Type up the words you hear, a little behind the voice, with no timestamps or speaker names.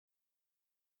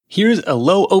here's a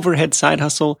low overhead side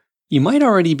hustle you might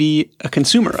already be a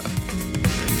consumer of.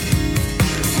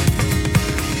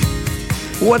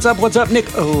 What's up?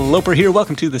 Nick Loper here.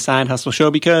 Welcome to the Side Hustle Show,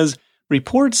 because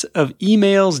reports of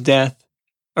email's death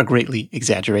are greatly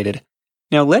exaggerated.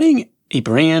 Now, letting a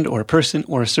brand or a person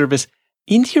or a service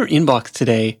into your inbox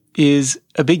today is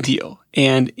a big deal.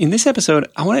 And in this episode,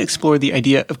 I want to explore the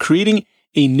idea of creating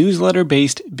a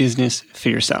newsletter-based business for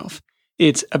yourself.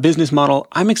 It's a business model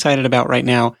I'm excited about right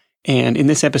now. And in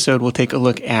this episode, we'll take a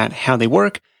look at how they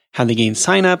work, how they gain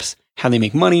signups, how they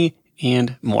make money,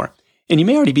 and more. And you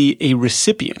may already be a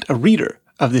recipient, a reader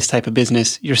of this type of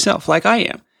business yourself, like I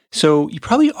am. So you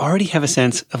probably already have a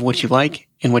sense of what you like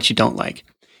and what you don't like.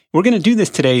 We're going to do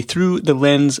this today through the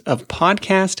lens of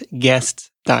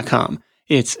podcastguests.com.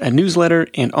 It's a newsletter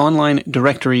and online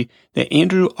directory that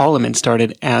Andrew Alleman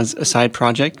started as a side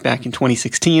project back in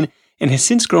 2016 and has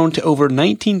since grown to over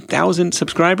 19,000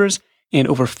 subscribers and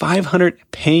over 500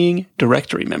 paying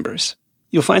directory members.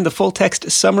 You'll find the full text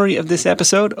summary of this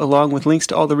episode, along with links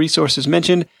to all the resources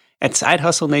mentioned, at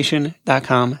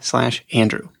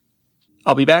sidehustlenation.com/Andrew.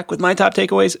 I'll be back with my top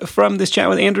takeaways from this chat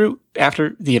with Andrew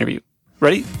after the interview.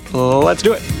 Ready? Let's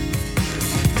do it.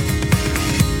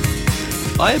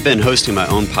 I have been hosting my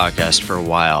own podcast for a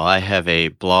while. I have a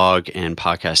blog and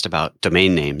podcast about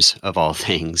domain names, of all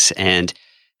things. And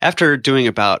after doing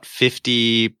about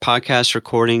 50 podcast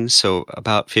recordings, so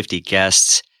about 50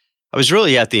 guests, I was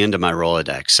really at the end of my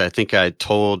Rolodex. I think I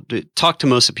talked to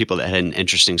most of the people that had an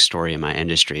interesting story in my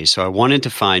industry. So I wanted to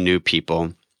find new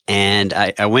people. And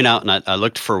I went out and I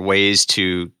looked for ways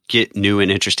to get new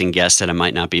and interesting guests that I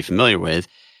might not be familiar with.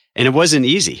 And it wasn't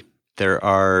easy. There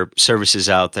are services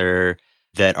out there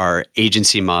that are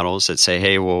agency models that say,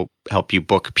 hey, we'll help you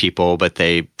book people, but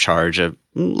they charge a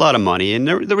lot of money. And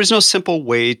there was no simple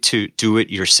way to do it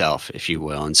yourself, if you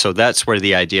will. And so that's where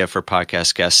the idea for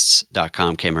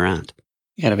podcastguests.com came around.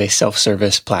 Kind of a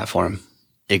self-service platform.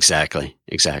 Exactly.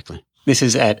 This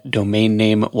is at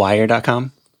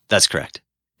domainnamewire.com? That's correct.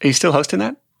 Are you still hosting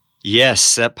that?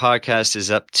 Yes, that podcast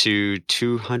is up to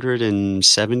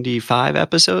 275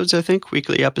 episodes, I think,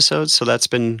 weekly episodes. So that's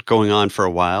been going on for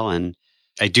a while. And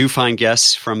I do find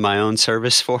guests from my own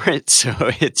service for it.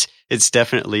 So it's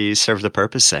definitely served the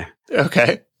purpose there.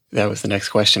 Okay. That was the next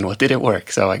question. Well, did it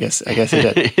work? So I guess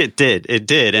it did. It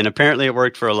did. And apparently it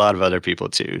worked for a lot of other people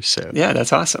too. So yeah,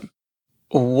 that's awesome.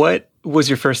 What was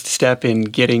your first step in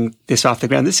getting this off the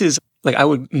ground? This is like, I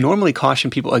would normally caution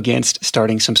people against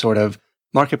starting some sort of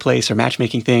marketplace or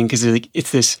matchmaking thing, because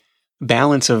it's this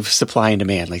balance of supply and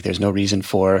demand. Like, there's no reason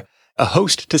for a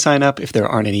host to sign up if there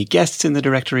aren't any guests in the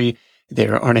directory.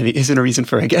 There isn't a reason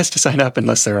for a guest to sign up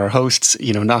unless there are hosts,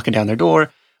 knocking down their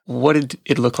door. What did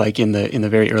it look like in the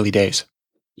very early days?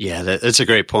 Yeah, that's a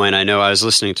great point. I know I was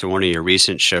listening to one of your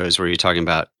recent shows where you're talking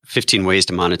about 15 ways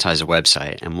to monetize a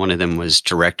website, and one of them was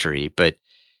directory. But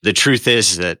the truth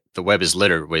is that the web is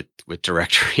littered with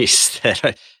directories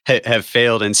that have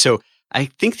failed. And so I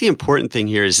think the important thing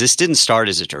here is this didn't start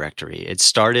as a directory. It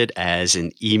started as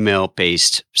an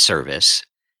email-based service,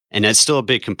 and that's still a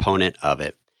big component of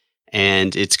it.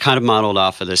 And it's kind of modeled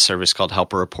off of this service called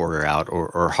Help a Reporter Out,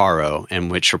 or HARO, in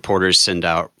which reporters send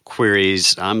out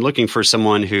queries. I'm looking for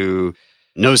someone who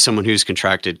knows someone who's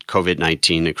contracted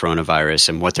COVID-19, the coronavirus,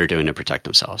 and what they're doing to protect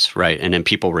themselves, right? And then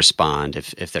people respond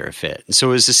if they're a fit. And so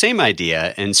it was the same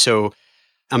idea. And so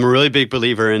I'm a really big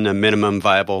believer in the minimum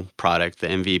viable product, the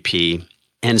MVP.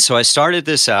 And so I started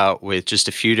this out with just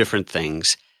a few different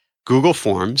things. Google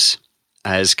Forms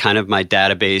as kind of my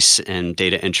database and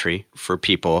data entry for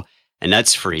people, and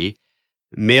that's free.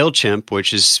 MailChimp,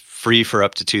 which is free for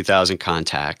up to 2,000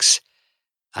 contacts.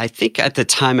 I think at the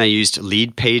time I used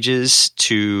Lead Pages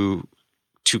to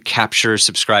capture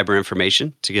subscriber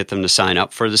information to get them to sign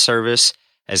up for the service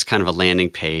as kind of a landing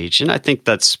page. And I think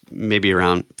that's maybe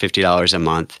around $50 a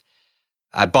month.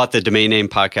 I bought the domain name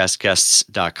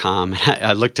podcastguests.com.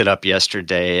 I looked it up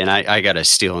yesterday, and I got a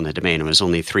steal in the domain. It was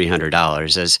only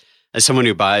 $300. As someone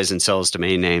who buys and sells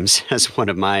domain names, as one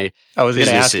of my I was going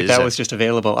to ask if that was just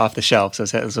available off the shelf. So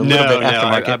it was a little bit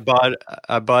aftermarket.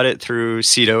 I bought it through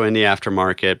Cito in the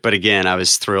aftermarket. But again, I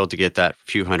was thrilled to get that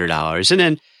few $100s. And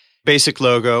then basic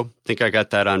logo, I think I got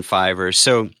that on Fiverr.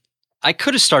 So I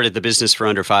could have started the business for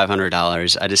under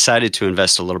 $500. I decided to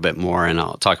invest a little bit more, and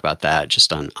I'll talk about that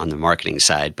just on the marketing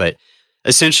side. But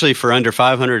essentially, for under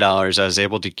 $500, I was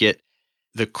able to get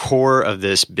the core of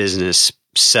this business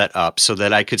set up so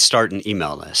that I could start an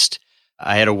email list.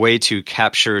 I had a way to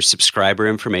capture subscriber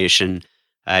information.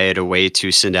 I had a way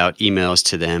to send out emails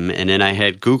to them. And then I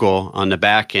had Google on the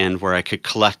back end where I could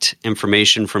collect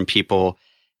information from people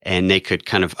and they could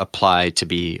kind of apply to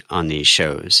be on these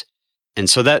shows. And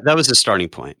so that was the starting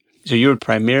point. So you were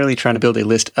primarily trying to build a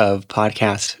list of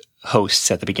podcast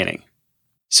hosts at the beginning.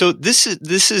 So this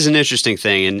is an interesting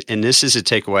thing, and this is a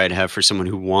takeaway I'd have for someone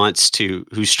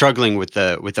who's struggling with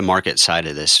the market side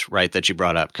of this, right, that you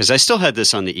brought up. Because I still had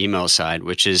this on the email side,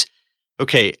 which is,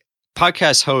 okay,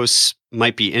 podcast hosts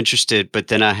might be interested, but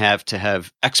then I have to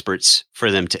have experts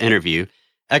for them to interview.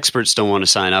 Experts don't want to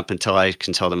sign up until I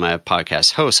can tell them I have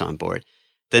podcast hosts on board.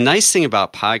 The nice thing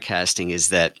about podcasting is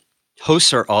that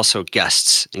hosts are also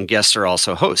guests, and guests are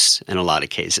also hosts in a lot of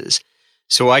cases.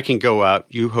 So I can go out,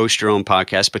 you host your own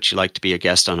podcast, but you like to be a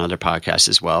guest on other podcasts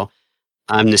as well.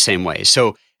 I'm the same way.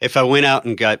 So if I went out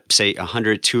and got, say,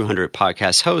 100, 200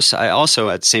 podcast hosts, I also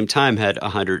at the same time had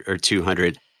 100 or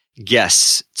 200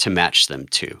 guests to match them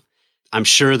to. I'm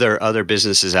sure there are other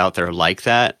businesses out there like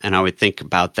that. And I would think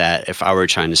about that if I were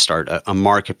trying to start a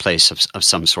marketplace of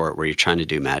some sort where you're trying to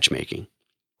do matchmaking.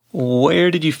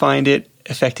 Where did you find it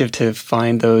effective to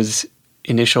find those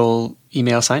initial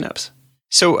email signups?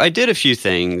 So I did a few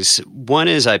things. One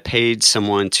is I paid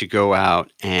someone to go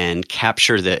out and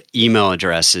capture the email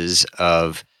addresses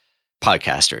of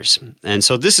podcasters. And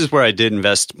so this is where I did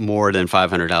invest more than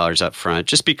 $500 up front,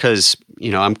 just because,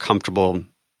 I'm comfortable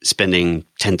spending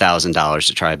 $10,000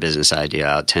 to try a business idea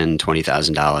out, $10,000,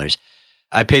 $20,000.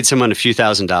 I paid someone a few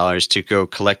 $1,000s to go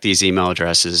collect these email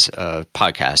addresses of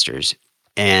podcasters.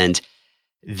 And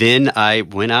then I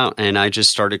went out and I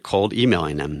just started cold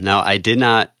emailing them. Now, I did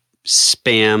not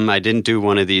spam. I didn't do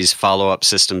one of these follow-up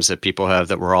systems that people have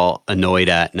that we're all annoyed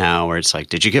at now, where it's like,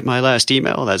 did you get my last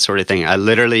email? That sort of thing. I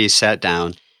literally sat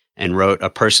down and wrote a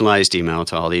personalized email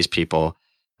to all these people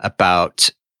about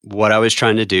what I was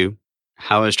trying to do,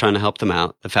 how I was trying to help them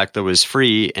out, the fact that it was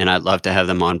free, and I'd love to have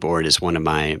them on board as one of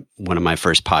my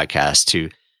first podcasts to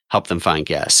help them find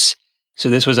guests. So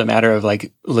this was a matter of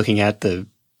like looking at the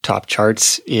top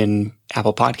charts in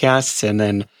Apple Podcasts and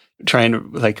then trying to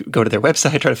like go to their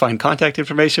website, try to find contact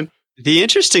information. The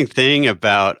interesting thing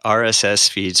about RSS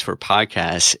feeds for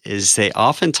podcasts is they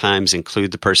oftentimes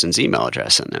include the person's email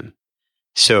address in them.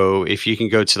 So if you can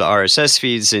go to the RSS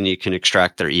feeds, then you can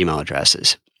extract their email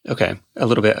addresses. Okay. A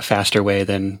little bit faster way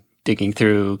than digging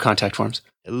through contact forms.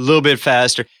 A little bit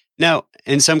faster. Now,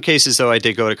 in some cases, though, I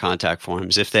did go to contact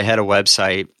forms. If they had a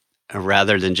website,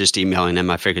 rather than just emailing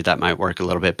them, I figured that might work a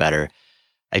little bit better.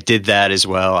 I did that as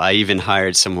well. I even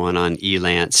hired someone on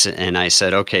Elance and I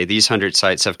said, okay, these 100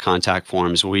 sites have contact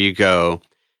forms. Will you go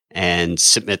and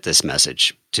submit this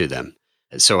message to them?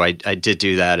 So I did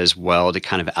do that as well to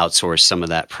kind of outsource some of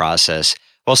that process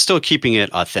while still keeping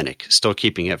it authentic, still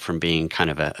keeping it from being kind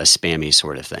of a spammy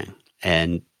sort of thing.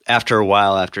 And after a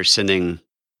while, after sending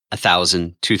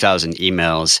 1,000, 2,000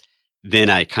 emails, then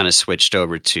I kind of switched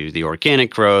over to the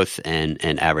organic growth and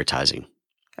advertising.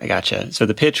 I gotcha. So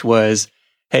the pitch was,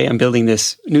 hey, I'm building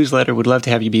this newsletter. Would love to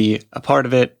have you be a part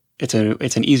of it. It's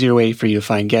an easier way for you to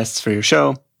find guests for your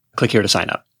show. Click here to sign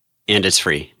up. And it's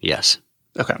free. Yes.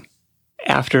 Okay.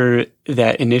 After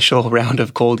that initial round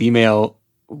of cold email,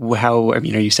 are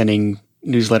you sending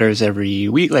newsletters every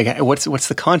week? Like, what's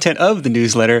the content of the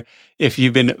newsletter if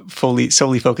you've been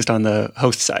solely focused on the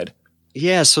host side?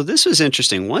 Yeah, so this was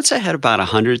interesting. Once I had about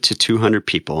 100 to 200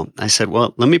 people, I said,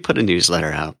 well, let me put a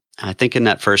newsletter out. I think in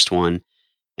that first one,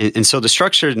 and so the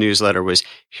structure of the newsletter was,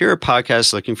 here are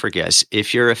podcasts looking for guests.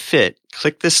 If you're a fit,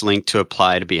 click this link to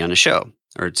apply to be on a show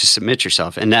or to submit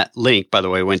yourself. And that link, by the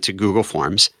way, went to Google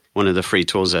Forms, one of the free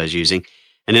tools I was using.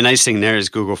 And the nice thing there is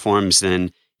Google Forms,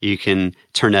 then you can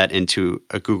turn that into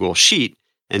a Google Sheet.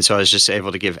 And so I was just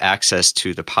able to give access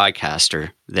to the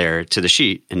podcaster there to the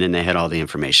sheet, and then they had all the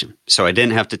information. So I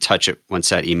didn't have to touch it once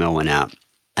that email went out.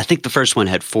 I think the first one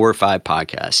had 4 or 5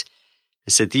 podcasts. I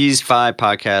said, these 5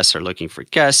 podcasts are looking for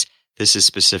guests. This is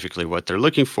specifically what they're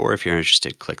looking for. If you're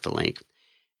interested, click the link.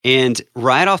 And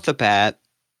right off the bat,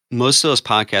 most of those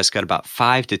podcasts got about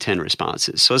 5 to 10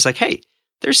 responses. So I was like, hey,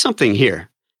 there's something here.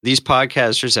 These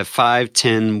podcasters have 5,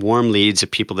 10 warm leads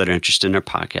of people that are interested in their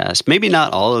podcast. Maybe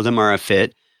not all of them are a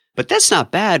fit, but that's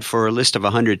not bad for a list of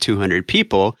 100, 200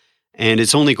 people, and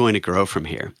it's only going to grow from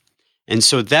here. And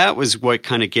so that was what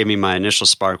kind of gave me my initial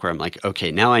spark where I'm like,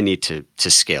 okay, now I need to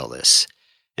scale this.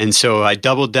 And so I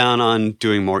doubled down on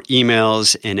doing more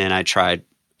emails, and then I tried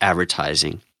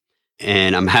advertising.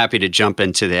 And I'm happy to jump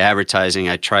into the advertising.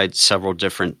 I tried several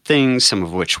different things, some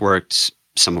of which worked,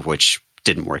 some of which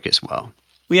didn't work as well.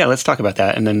 Well, yeah, let's talk about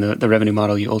that. And then the revenue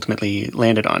model you ultimately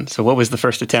landed on. So what was the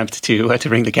first attempt to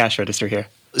bring the cash register here?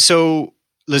 So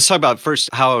let's talk about first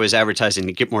how I was advertising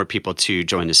to get more people to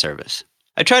join the service.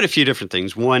 I tried a few different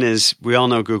things. One is we all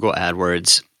know Google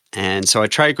AdWords. And so I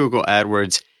tried Google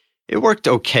AdWords. It worked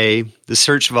okay. The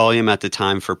search volume at the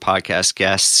time for podcast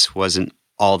guests wasn't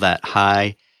all that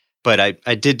high. But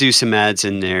I did do some ads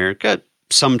in there, got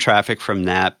some traffic from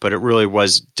that, but it really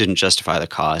didn't justify the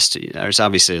cost. There's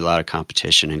obviously a lot of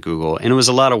competition in Google, and it was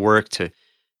a lot of work to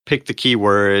pick the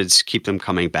keywords, keep them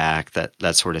coming back,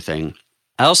 that sort of thing.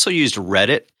 I also used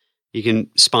Reddit. You can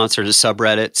sponsor the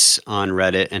subreddits on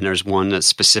Reddit, and there's one that's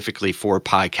specifically for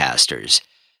podcasters.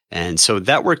 And so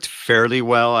that worked fairly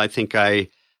well. I think I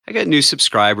got new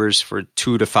subscribers for $2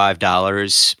 to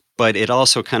 $5, but it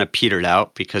also kind of petered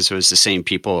out because it was the same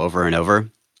people over and over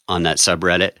on that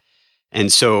subreddit.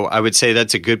 And so I would say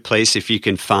that's a good place if you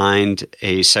can find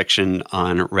a section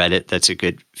on Reddit that's a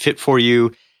good fit for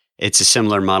you. It's a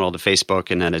similar model to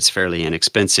Facebook in that it's fairly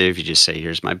inexpensive. You just say,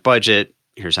 here's my budget,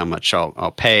 here's how much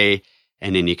I'll pay,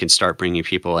 and then you can start bringing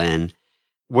people in.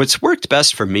 What's worked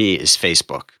best for me is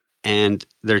Facebook. And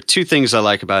there are two things I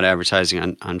like about advertising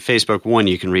on Facebook. One,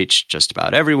 you can reach just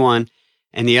about everyone.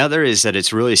 And the other is that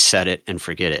it's really set it and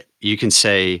forget it. You can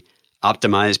say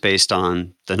optimize based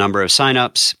on the number of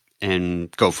signups and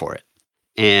go for it.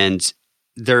 And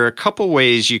there are a couple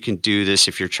ways you can do this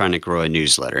if you're trying to grow a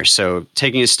newsletter. So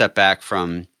taking a step back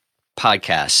from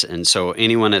podcasts. And so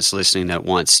anyone that's listening that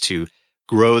wants to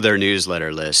grow their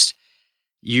newsletter list,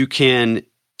 you can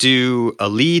do a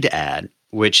lead ad,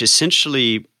 which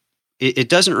essentially it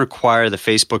doesn't require the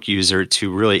Facebook user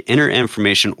to really enter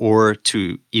information or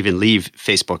to even leave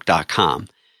Facebook.com,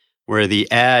 where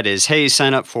the ad is, hey,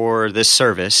 sign up for this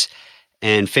service.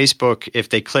 And Facebook, if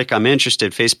they click, I'm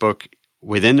interested, Facebook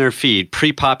within their feed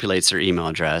pre-populates their email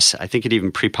address. I think it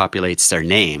even pre-populates their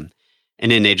name.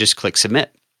 And then they just click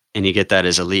submit, and you get that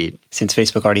as a lead. Since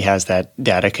Facebook already has that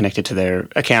data connected to their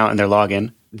account and their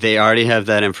login. They already have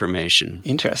that information.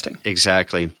 Interesting.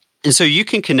 Exactly. And so you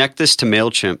can connect this to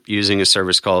MailChimp using a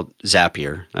service called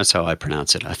Zapier. That's how I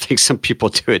pronounce it. I think some people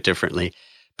do it differently.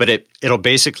 But it'll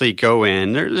basically go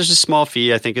in. There's a small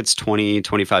fee. I think it's $20,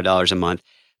 $25 a month.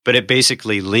 But it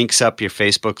basically links up your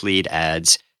Facebook lead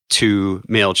ads to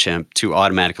MailChimp to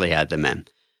automatically add them in.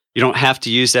 You don't have to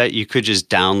use that. You could just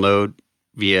download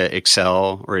via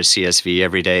Excel or a CSV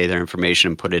every day their information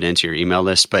and put it into your email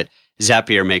list. But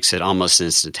Zapier makes it almost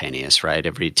instantaneous, right?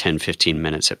 Every 10, 15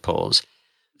 minutes it pulls.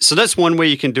 So that's one way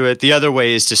you can do it. The other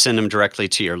way is to send them directly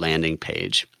to your landing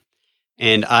page.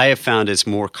 And I have found it's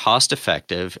more cost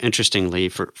effective, interestingly,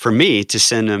 for me to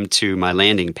send them to my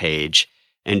landing page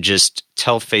and just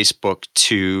tell Facebook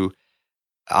to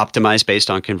optimize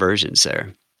based on conversions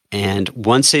there. And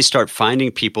once they start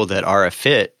finding people that are a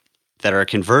fit, that are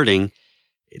converting,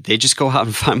 they just go out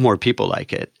and find more people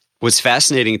like it. What's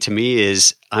fascinating to me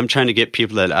is I'm trying to get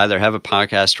people that either have a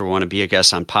podcast or want to be a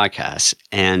guest on podcasts.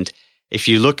 And if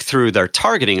you look through their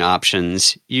targeting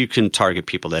options, you can target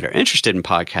people that are interested in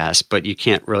podcasts, but you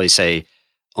can't really say,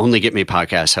 only get me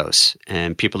podcast hosts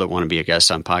and people that want to be a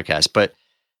guest on podcasts. But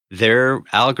their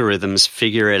algorithms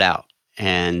figure it out.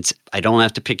 And I don't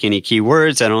have to pick any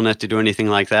keywords. I don't have to do anything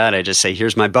like that. I just say,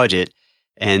 here's my budget.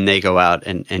 And they go out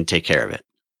and take care of it.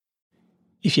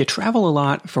 If you travel a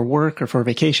lot for work or for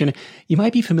vacation, you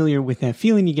might be familiar with that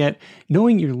feeling you get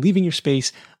knowing you're leaving your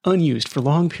space unused for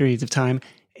long periods of time,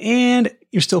 and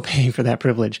you're still paying for that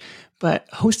privilege. But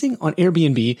hosting on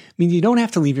Airbnb means you don't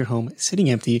have to leave your home sitting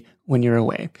empty when you're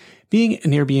away. Being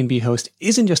an Airbnb host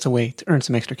isn't just a way to earn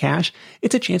some extra cash.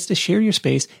 It's a chance to share your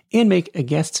space and make a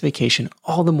guest's vacation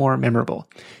all the more memorable.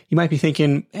 You might be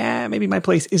thinking, maybe my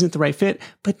place isn't the right fit,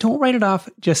 but don't write it off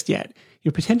just yet.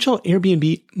 Your potential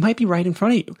Airbnb might be right in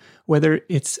front of you. Whether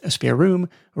it's a spare room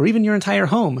or even your entire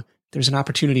home, there's an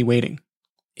opportunity waiting.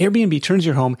 Airbnb turns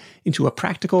your home into a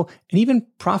practical and even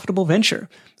profitable venture.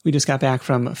 We just got back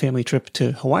from a family trip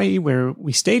to Hawaii where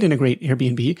we stayed in a great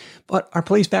Airbnb, but our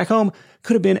place back home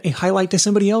could have been a highlight to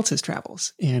somebody else's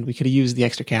travels, and we could have used the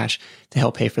extra cash to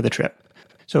help pay for the trip.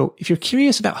 So if you're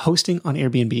curious about hosting on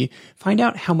Airbnb, find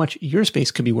out how much your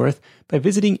space could be worth by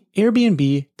visiting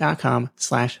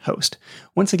airbnb.com/host.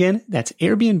 Once again, that's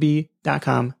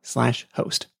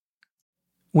airbnb.com/host.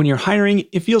 When you're hiring,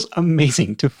 it feels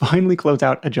amazing to finally close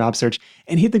out a job search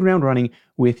and hit the ground running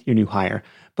with your new hire.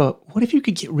 But what if you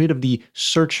could get rid of the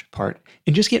search part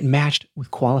and just get matched with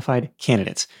qualified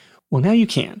candidates? Well, now you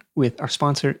can with our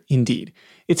sponsor, Indeed.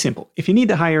 It's simple. If you need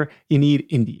to hire, you need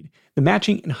Indeed. The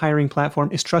matching and hiring platform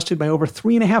is trusted by over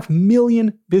 3.5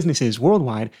 million businesses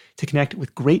worldwide to connect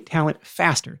with great talent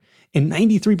faster. And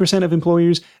 93% of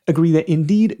employers agree that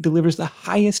Indeed delivers the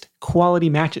highest quality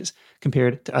matches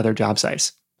compared to other job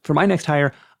sites. For my next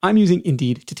hire, I'm using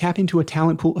Indeed to tap into a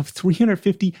talent pool of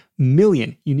 350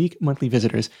 million unique monthly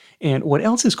visitors. And what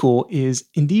else is cool is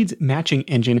Indeed's matching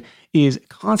engine is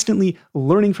constantly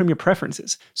learning from your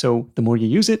preferences. So the more you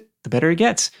use it, the better it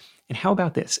gets. And how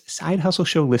about this? Side Hustle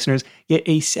Show listeners get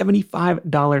a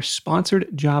 $75 sponsored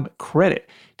job credit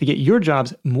to get your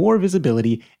jobs more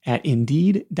visibility at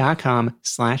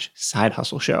Indeed.com/Side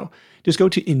Hustle Show. Just go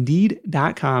to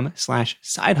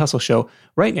Indeed.com/Side Hustle Show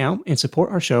right now and support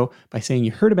our show by saying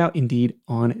you heard about Indeed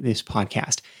on this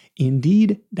podcast.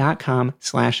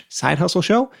 Indeed.com/Side Hustle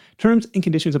Show. Terms and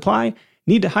conditions apply.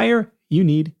 Need to hire? You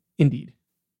need Indeed.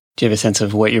 Do you have a sense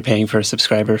of what you're paying for a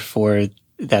subscriber for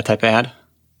that type of ad?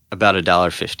 About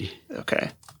 $1.50.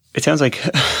 Okay. It sounds like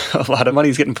a lot of money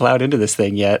is getting plowed into this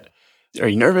thing yet. Are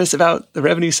you nervous about the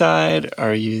revenue side?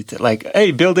 Are you like,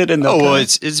 hey, build it and well,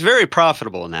 it's very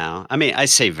profitable now. I mean, I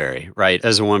say very, right?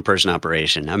 As a one-person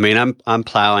operation. I mean, I'm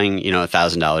plowing,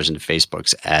 $1,000 into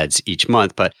Facebook's ads each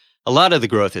month, but a lot of the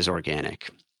growth is organic.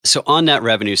 So on that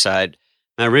revenue side,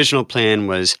 my original plan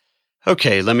was,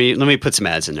 okay, let me put some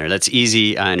ads in there. That's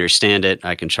easy. I understand it.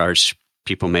 I can charge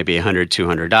people maybe $100,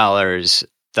 $200.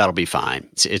 That'll be fine.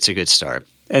 It's a good start.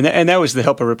 And that was the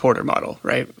help a reporter model,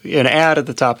 right? An ad at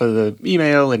the top of the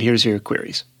email, and here's your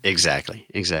queries. Exactly.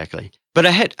 But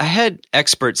I had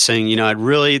experts saying,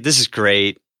 this is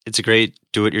great. It's a great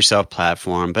do-it-yourself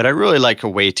platform, but I really like a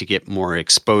way to get more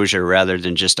exposure rather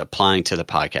than just applying to the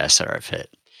podcasts that are a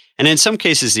fit. And in some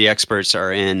cases, the experts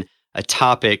are in a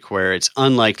topic where it's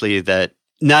unlikely that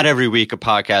not every week a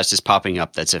podcast is popping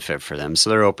up that's a fit for them. So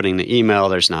they're opening the email,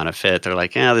 there's not a fit. They're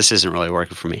like, this isn't really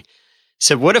working for me.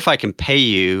 So what if I can pay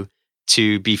you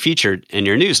to be featured in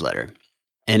your newsletter?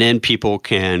 And then people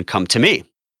can come to me.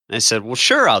 And I said, well,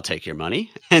 sure, I'll take your money.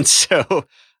 And so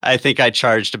I think I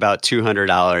charged about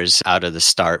 $200 out of the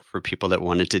start for people that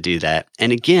wanted to do that.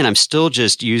 And again, I'm still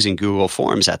just using Google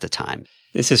Forms at the time.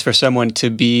 This is for someone to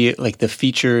be like the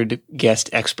featured guest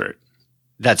expert.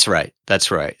 That's right.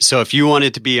 So if you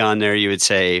wanted to be on there, you would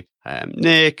say,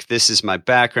 Nick, this is my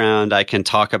background. I can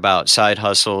talk about side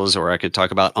hustles, or I could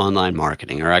talk about online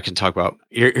marketing, or I can talk about,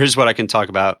 here's what I can talk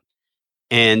about.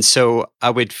 And so I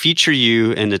would feature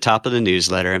you in the top of the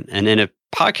newsletter. And then if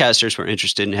podcasters were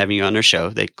interested in having you on their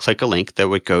show, they'd click a link that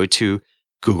would go to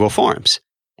Google Forms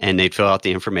and they'd fill out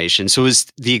the information. So it was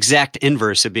the exact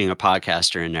inverse of being a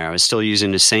podcaster in there. I was still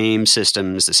using the same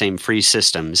systems, the same free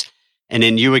systems. And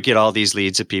then you would get all these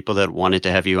leads of people that wanted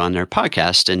to have you on their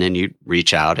podcast, and then you'd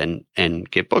reach out and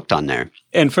get booked on there.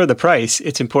 And for the price,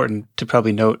 it's important to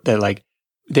probably note that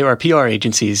there are PR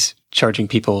agencies charging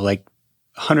people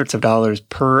hundreds of dollars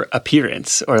per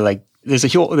appearance, or there's a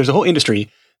whole industry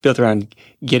built around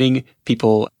getting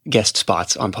people guest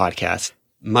spots on podcasts.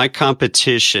 My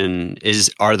competition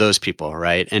are those people,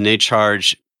 right? And they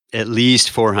charge at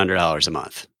least $400 a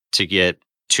month to get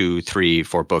 2, 3,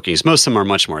 4 bookings. Most of them are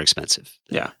much more expensive.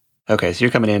 Yeah. Okay. So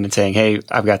you're coming in and saying, hey,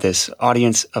 I've got this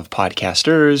audience of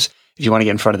podcasters. If you want to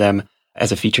get in front of them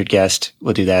as a featured guest,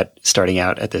 we'll do that starting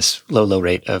out at this low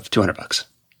rate of $200.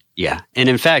 Yeah. And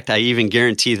in fact, I even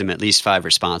guarantee them at least 5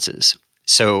 responses.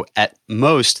 So at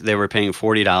most, they were paying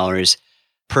 $40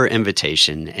 per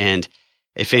invitation. And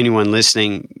if anyone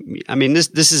listening, I mean,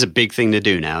 this is a big thing to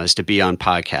do now, is to be on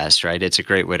podcasts, right? It's a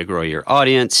great way to grow your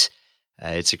audience.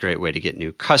 It's a great way to get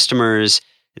new customers.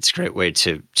 It's a great way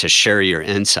to share your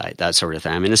insight, that sort of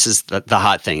thing. I mean, this is the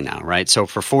hot thing now, right? So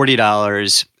for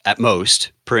 $40 at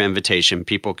most per invitation,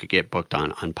 people could get booked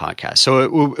on podcasts. So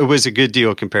it was a good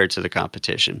deal compared to the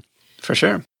competition. For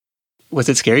sure. Was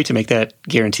it scary to make that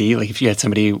guarantee? If you had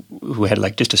somebody who had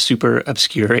just a super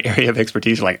obscure area of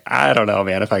expertise, I don't know,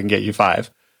 man, if I can get you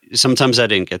 5. Sometimes I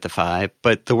didn't get the 5,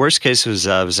 but the worst case was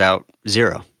I was out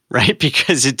 0. Right?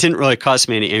 Because it didn't really cost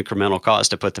me any incremental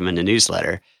cost to put them in the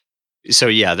newsletter. So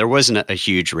yeah, there wasn't a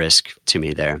huge risk to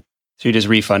me there. So you just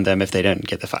refund them if they didn't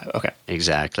get the 5. Okay.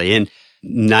 Exactly. And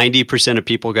 90% of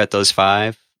people got those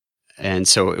 5. And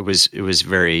so it was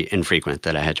very infrequent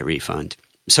that I had to refund.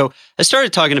 So I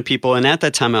started talking to people. And at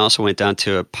that time, I also went down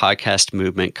to a podcast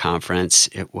movement conference.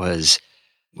 It was,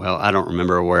 I don't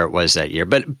remember where it was that year,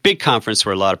 but a big conference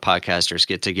where a lot of podcasters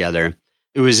get together.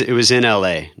 It was in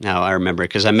LA. Now I remember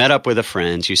because I met up with a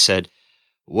friend who said,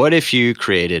 what if you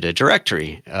created a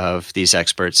directory of these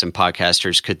experts and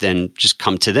podcasters could then just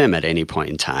come to them at any point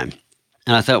in time?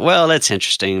 And I thought, that's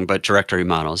interesting, but directory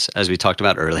models, as we talked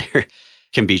about earlier,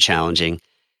 can be challenging.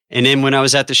 And then when I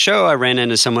was at the show, I ran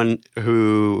into someone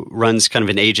who runs kind of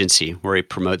an agency where he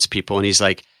promotes people. And he's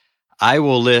like, I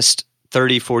will list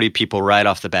 30, 40 people right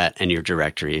off the bat in your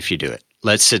directory if you do it.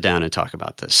 Let's sit down and talk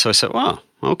about this. So I said,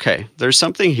 okay, there's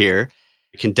something here.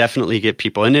 You can definitely get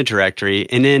people in a directory.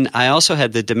 And then I also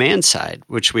had the demand side,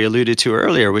 which we alluded to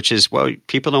earlier, which is,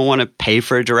 people don't want to pay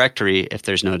for a directory if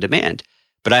there's no demand.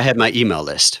 But I had my email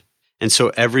list. And so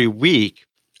every week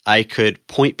I could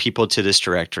point people to this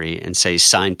directory and say,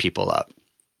 sign people up.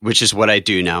 which is what I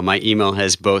do now. My email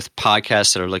has both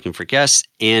podcasts that are looking for guests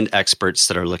and experts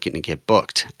that are looking to get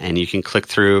booked. And you can click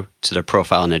through to their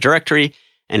profile in the directory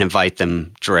and invite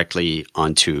them directly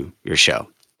onto your show.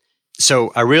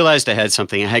 So I realized I had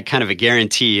something. I had kind of a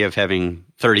guarantee of having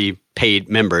 30 paid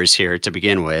members here to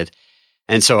begin with.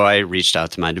 And so I reached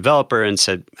out to my developer and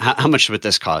said, how much would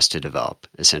this cost to develop,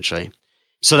 essentially?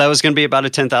 So that was going to be about a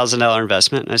 $10,000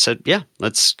 investment. And I said, yeah,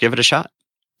 let's give it a shot.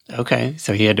 Okay.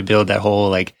 So he had to build that whole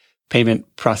like payment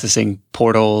processing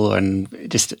portal and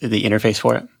just the interface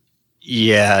for it.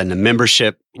 Yeah, and the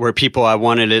membership where I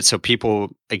wanted it. So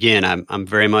people, again, I'm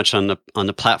very much on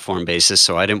the platform basis.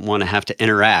 So I didn't want to have to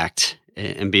interact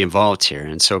and be involved here.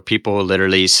 And so people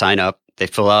literally sign up. They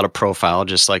fill out a profile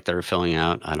just like they're filling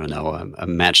out, I don't know, a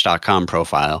Match.com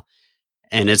profile.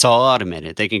 And it's all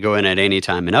automated. They can go in at any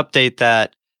time and update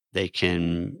that. They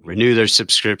can renew their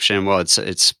subscription. Well,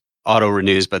 it's auto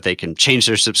renews, but they can change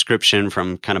their subscription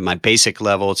from kind of my basic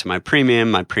level to my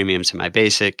premium to my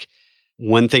basic.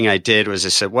 One thing I did was I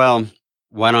said, well,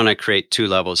 why don't I create two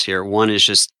levels here? One is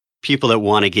just people that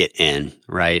want to get in,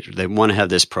 right? They want to have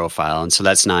this profile. And so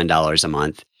that's $9 a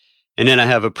month. And then I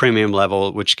have a premium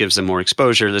level, which gives them more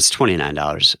exposure. That's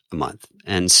 $29 a month.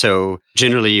 And so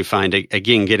generally you find,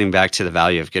 again, getting back to the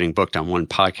value of getting booked on one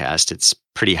podcast, it's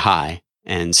pretty high.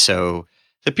 And so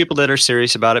the people that are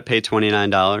serious about it pay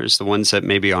 $29. The ones that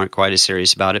maybe aren't quite as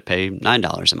serious about it pay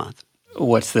 $9 a month.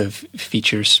 What's the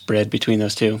feature spread between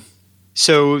those two?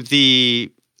 So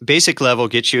the basic level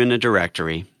gets you in a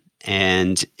directory,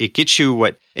 and it gets you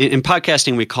what in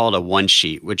podcasting we call it a one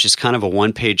sheet, which is kind of a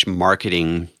one-page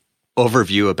marketing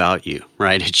overview about you,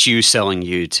 right? It's you selling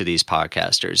you to these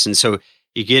podcasters. And so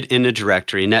you get in a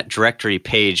directory, and that directory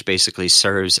page basically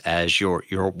serves as your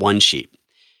one sheet.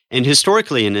 And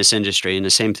historically in this industry, and the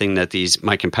same thing that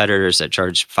my competitors that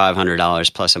charge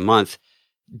 $500 plus a month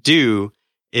do,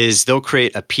 is they'll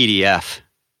create a PDF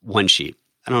one sheet.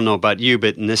 I don't know about you,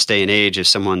 but in this day and age, if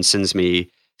someone sends me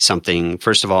something,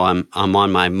 first of all, I'm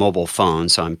on my mobile phone,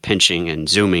 so I'm pinching and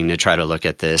zooming to try to look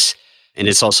at this. And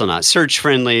it's also not search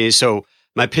friendly. So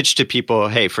my pitch to people,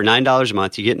 hey, for $9 a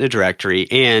month, you get in a directory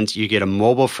and you get a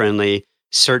mobile friendly,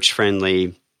 search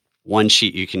friendly one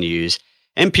sheet you can use.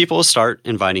 And people will start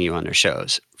inviting you on their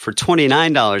shows. For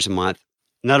 $29 a month,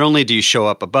 not only do you show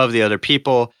up above the other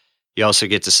people, you also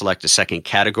get to select a second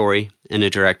category in a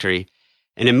directory.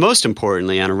 And then most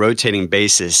importantly, on a rotating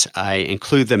basis, I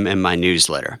include them in my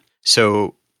newsletter.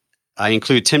 So I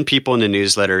include 10 people in the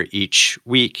newsletter each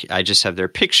week. I just have their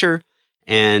picture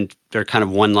and their kind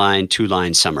of one-line,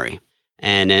 two-line summary.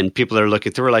 And then people that are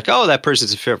looking through are like, oh, that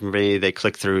person's a fit for me. They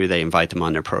click through, they invite them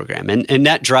on their program. And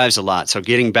that drives a lot. So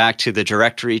getting back to the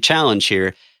directory challenge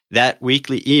here, that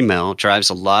weekly email drives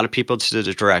a lot of people to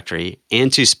the directory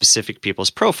and to specific people's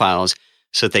profiles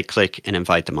so that they click and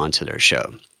invite them onto their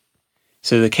show.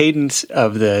 So the cadence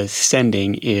of the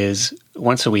sending is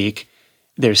once a week.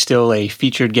 There's still a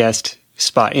featured guest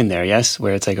spot in there, yes?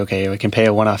 Where it's like, okay, we can pay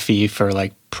a one-off fee for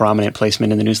like prominent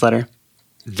placement in the newsletter?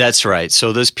 That's right.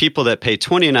 So those people that pay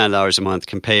 $29 a month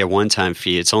can pay a one-time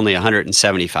fee. It's only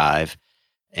 $175.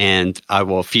 And I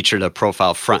will feature the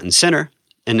profile front and center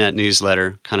in that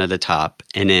newsletter, kind of the top.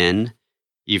 And then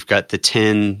you've got the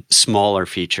 10 smaller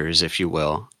features, if you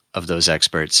will, of those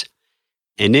experts.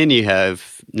 And then you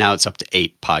have, now it's up to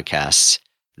 8 podcasts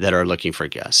that are looking for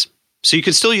guests. So you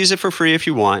can still use it for free if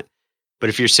you want. But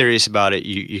if you're serious about it,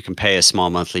 you can pay a small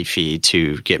monthly fee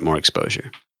to get more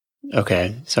exposure.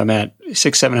 Okay. So I'm at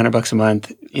 $600-700 a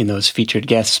month in those featured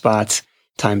guest spots,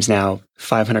 times now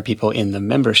 500 people in the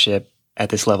membership at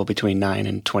this level between $9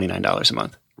 and $29 a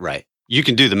month. Right. You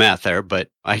can do the math there, but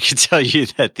I can tell you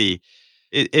that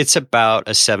it's about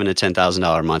a $7,000 to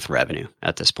 $10,000 a month revenue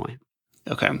at this point.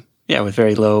 Okay. Yeah, with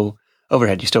very low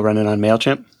overhead. You still running on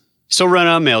MailChimp? Still run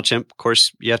on MailChimp. Of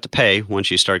course, you have to pay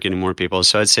once you start getting more people.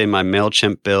 So I'd say my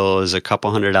MailChimp bill is a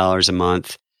couple $100 a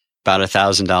month, about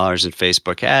 $1,000 in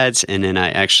Facebook ads. And then I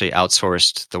actually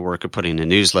outsourced the work of putting the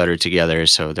newsletter together.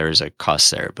 So there's a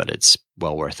cost there, but it's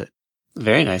well worth it.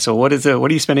 Very nice. So what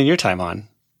are you spending your time on?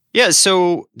 Yeah,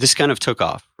 so this kind of took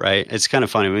off, right? It's kind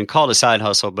of funny. We can call it a side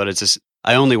hustle, but it's just,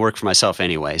 I only work for myself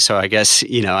anyway. So I guess,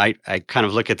 I kind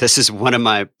of look at this as one of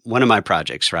my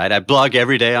projects, right? I blog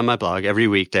every day on my blog, every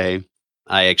weekday.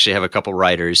 I actually have a couple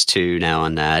writers too now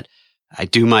on that. I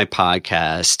do my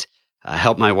podcast. I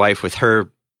help my wife with her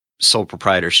sole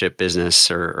proprietorship business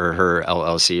or her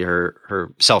LLC,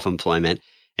 her self-employment.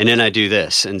 And then I do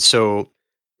this. And so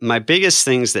my biggest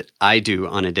things that I do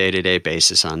on a day-to-day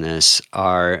basis on this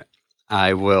are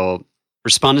I will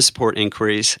respond to support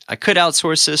inquiries. I could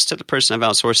outsource this to the person I've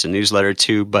outsourced a newsletter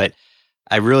to, but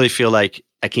I really feel like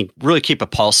I can really keep a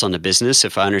pulse on the business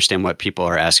if I understand what people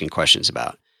are asking questions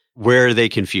about. Where are they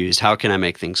confused? How can I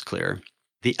make things clear?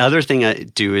 The other thing I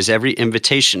do is every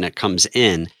invitation that comes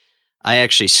in, I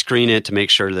actually screen it to make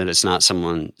sure that it's not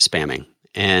someone spamming.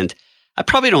 And I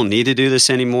probably don't need to do this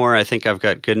anymore. I think I've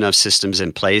got good enough systems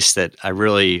in place that I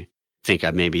really think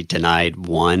I've maybe denied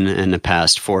one in the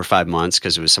past 4 or 5 months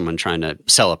because it was someone trying to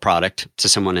sell a product to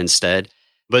someone instead.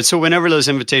 But so whenever those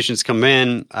invitations come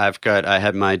in, I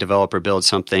had my developer build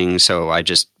something. So I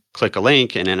just click a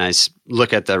link and then I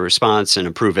look at the response and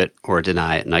approve it or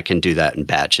deny it. And I can do that in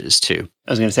batches too.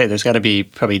 I was going to say, there's got to be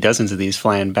probably dozens of these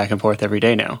flying back and forth every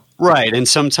day now. Right. And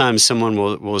sometimes someone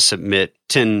will submit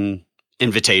 10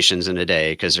 invitations in a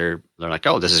day because they're like,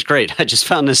 oh, this is great. I just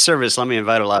found this service. Let me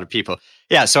invite a lot of people.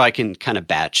 Yeah. So I can kind of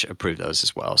batch approve those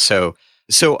as well. So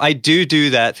I do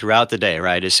that throughout the day,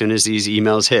 right? As soon as these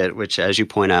emails hit, which as you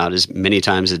point out is many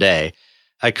times a day,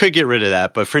 I could get rid of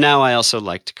that. But for now, I also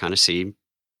like to kind of see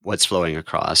what's flowing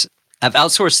across. I've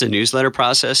outsourced the newsletter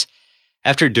process.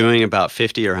 After doing about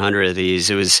 50 or 100 of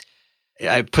these,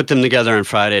 I put them together on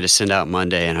Friday to send out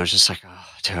Monday. And I was just like, oh,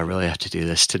 do I really have to do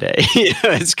this today?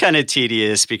 It's kind of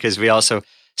tedious because we also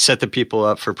set the people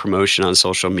up for promotion on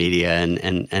social media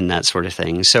and that sort of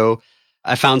thing. So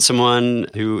I found someone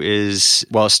who is,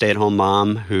 a stay-at-home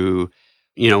mom who,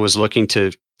 was looking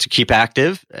to keep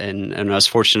active. And I was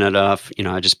fortunate enough,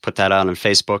 I just put that out on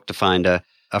Facebook to find a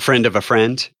friend of a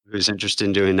friend who's interested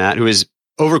in doing that, who is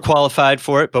overqualified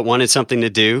for it, but wanted something to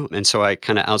do. And so I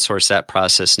kind of outsource that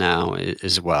process now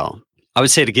as well. I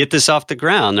would say to get this off the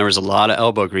ground, there was a lot of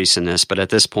elbow grease in this, but at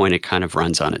this point, it kind of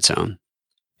runs on its own.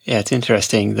 Yeah, it's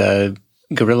interesting. The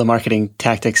guerrilla marketing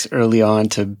tactics early on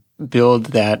to build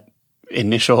that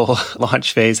initial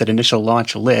launch phase, that initial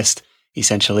launch list,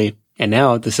 essentially. And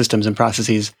now the systems and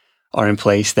processes are in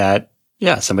place that,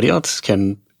 somebody else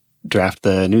can draft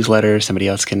the newsletter. Somebody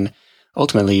else can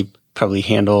ultimately probably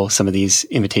handle some of these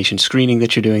invitation screening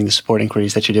that you're doing, the support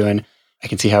inquiries that you're doing. I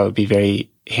can see how it would be very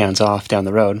hands-off down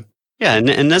the road. Yeah,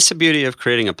 and that's the beauty of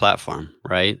creating a platform,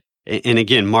 right? And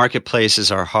again,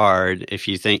 marketplaces are hard if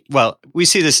you think, we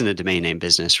see this in the domain name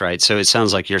business, right? So it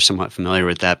sounds like you're somewhat familiar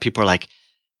with that. People are like,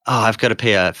 oh, I've got to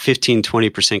pay a 15,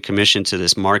 20% commission to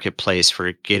this marketplace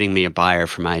for getting me a buyer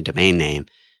for my domain name.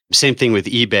 Same thing with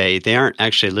eBay. They aren't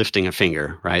actually lifting a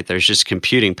finger, right? There's just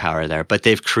computing power there, but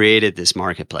they've created this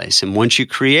marketplace. And once you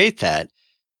create that,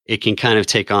 it can kind of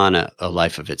take on a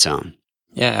life of its own.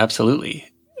 Yeah, absolutely.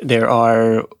 There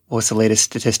are, what's the latest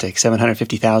statistic?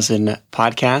 750,000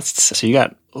 podcasts. So you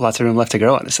got lots of room left to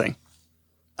grow on this thing.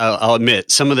 I'll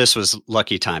admit, some of this was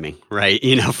lucky timing, right?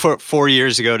 For 4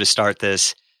 years ago to start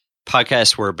this,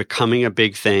 podcasts were becoming a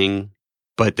big thing,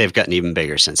 but they've gotten even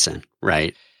bigger since then,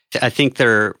 right? I think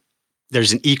there's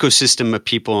an ecosystem of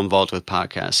people involved with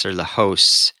podcasts. There are the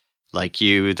hosts like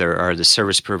you, there are the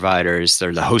service providers, there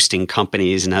are the hosting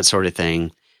companies and that sort of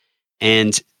thing.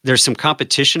 And there's some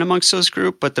competition amongst those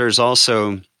groups, but there's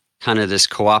also kind of this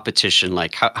co-opetition,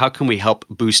 like how can we help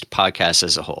boost podcasts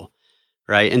as a whole,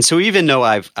 right? And so even though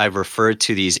I've referred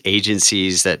to these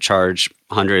agencies that charge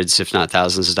hundreds, if not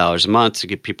thousands of dollars a month to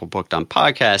get people booked on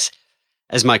podcasts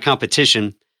as my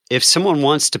competition, if someone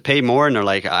wants to pay more and they're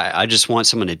like, I just want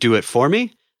someone to do it for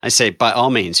me, I say, by all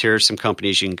means, here are some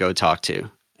companies you can go talk to,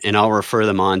 and I'll refer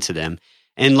them on to them.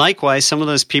 And likewise, some of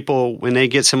those people, when they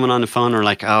get someone on the phone, are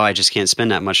like, oh, I just can't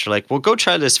spend that much. They're like, well, go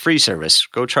try this free service.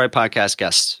 Go try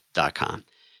podcastguests.com.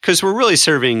 Because we're really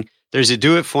serving, there's a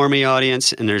do-it-for-me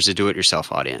audience and there's a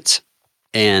do-it-yourself audience.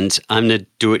 And I'm the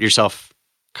do-it-yourself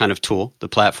kind of tool, the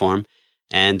platform,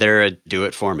 and they're a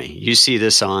do-it-for-me. You see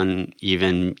this on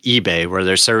even eBay, where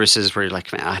there's services where you're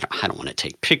like, man, I don't want to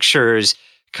take pictures,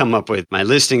 come up with my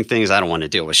listing things. I don't want to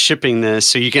deal with shipping this.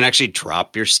 So you can actually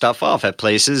drop your stuff off at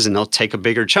places and they'll take a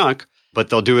bigger chunk, but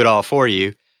they'll do it all for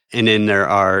you. And then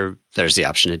there's the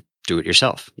option to do it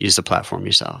yourself. Use the platform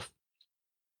yourself.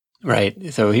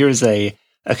 Right. So here's a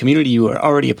community you are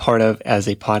already a part of as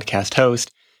a podcast host.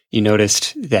 You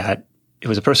noticed that it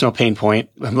was a personal pain point.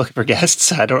 I'm looking for guests.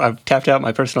 I've tapped out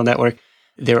my personal network.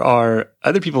 There are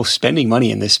other people spending money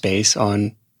in this space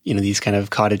on these kind of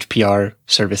cottage PR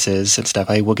services and stuff.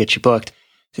 I will get you booked.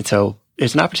 And so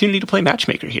there's an opportunity to play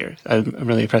matchmaker here. I'm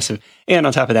really impressive. And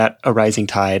on top of that, a rising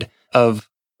tide of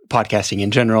podcasting in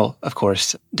general, of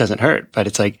course, doesn't hurt. But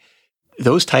it's like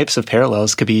those types of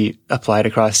parallels could be applied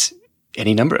across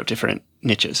any number of different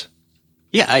niches.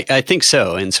 Yeah, I think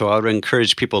so. And so I would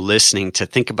encourage people listening to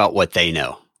think about what they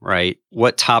know, right?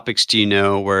 What topics do you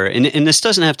know and this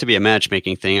doesn't have to be a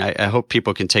matchmaking thing. I hope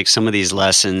people can take some of these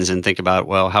lessons and think about,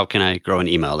 well, how can I grow an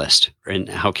email list? And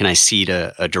how can I seed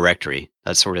a directory?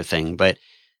 That sort of thing. But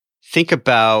think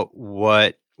about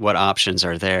what what options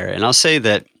are there. And I'll say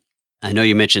that I know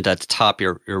you mentioned at the top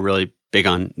you're really big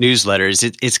on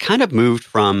newsletters. It's kind of moved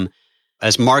from,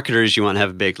 as marketers, you want to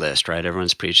have a big list, right?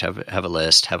 Everyone's preach, have a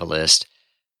list.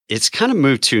 It's kind of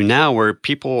moved to now where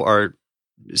people are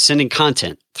sending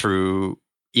content through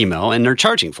email and they're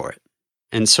charging for it.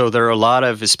 And so there are a lot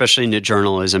of, especially in the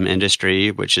journalism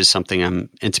industry, which is something I'm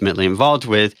intimately involved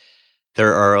with,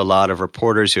 there are a lot of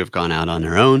reporters who have gone out on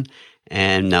their own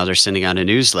and now they're sending out a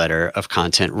newsletter of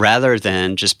content rather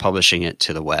than just publishing it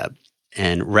to the web.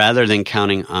 And rather than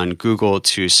counting on Google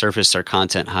to surface their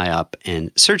content high up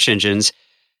in search engines,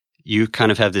 you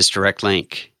kind of have this direct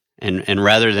link. And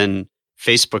rather than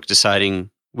Facebook deciding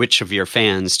which of your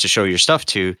fans to show your stuff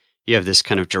to, you have this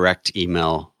kind of direct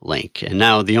email link. And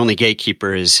now the only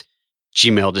gatekeeper is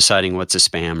Gmail deciding what's a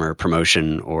spam or a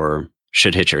promotion or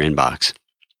should hit your inbox.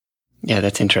 Yeah,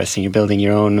 that's interesting. You're building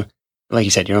your own, like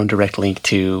you said, your own direct link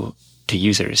to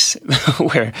users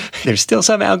where there's still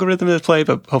some algorithm at play,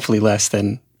 but hopefully less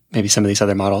than maybe some of these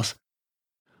other models.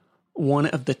 One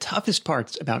of the toughest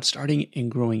parts about starting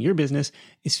and growing your business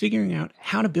is figuring out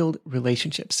how to build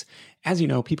relationships. As you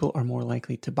know, people are more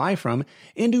likely to buy from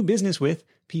and do business with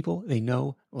people they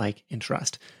know, like, and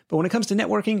trust. But when it comes to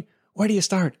networking, where do you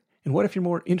start? And what if you're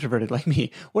more introverted like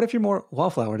me? What if you're more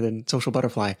wallflower than social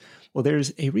butterfly? Well,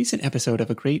 there's a recent episode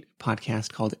of a great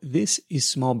podcast called This is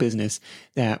Small Business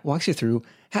that walks you through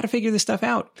how to figure this stuff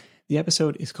out. The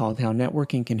episode is called How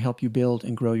Networking Can Help You Build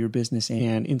and Grow Your Business.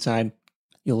 And inside,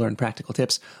 you'll learn practical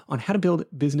tips on how to build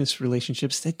business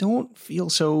relationships that don't feel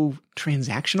so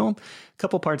transactional. A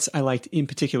couple parts I liked in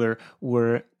particular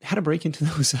were how to break into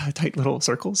those tight little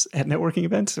circles at networking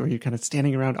events where you're kind of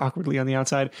standing around awkwardly on the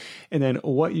outside, and then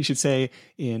what you should say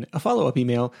in a follow-up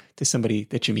email to somebody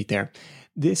that you meet there.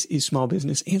 This is Small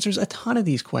Business answers a ton of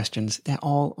these questions that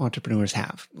all entrepreneurs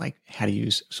have, like how to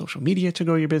use social media to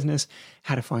grow your business,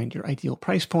 how to find your ideal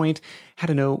price point, how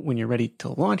to know when you're ready to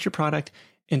launch your product,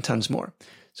 and tons more.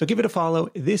 So give it a follow.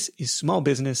 This is Small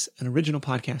Business, an original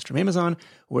podcast from Amazon,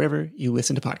 wherever you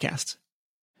listen to podcasts.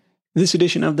 This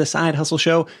edition of The Side Hustle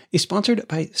Show is sponsored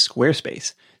by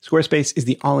Squarespace. Squarespace is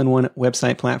the all-in-one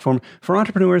website platform for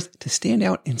entrepreneurs to stand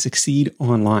out and succeed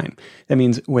online. That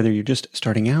means whether you're just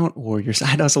starting out or your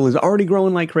side hustle is already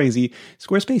growing like crazy,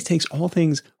 Squarespace takes all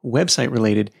things website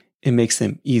related and makes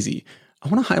them easy. I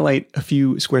want to highlight a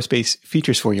few Squarespace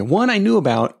features for you. One I knew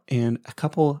about and a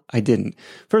couple I didn't.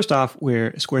 First off, where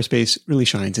Squarespace really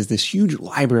shines is this huge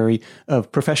library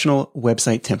of professional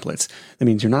website templates. That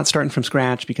means you're not starting from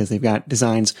scratch because they've got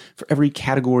designs for every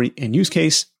category and use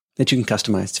case that you can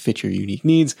customize to fit your unique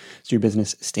needs so your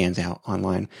business stands out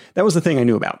online. That was the thing I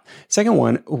knew about. Second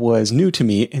one was new to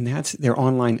me, and that's their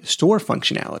online store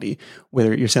functionality.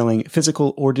 Whether you're selling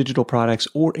physical or digital products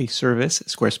or a service,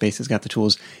 Squarespace has got the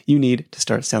tools you need to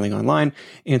start selling online.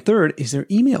 And third is their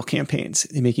email campaigns.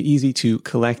 They make it easy to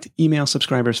collect email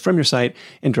subscribers from your site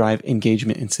and drive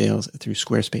engagement and sales through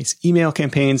Squarespace email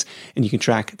campaigns, and you can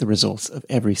track the results of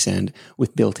every send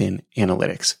with built-in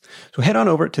analytics. So head on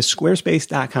over to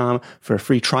squarespace.com for a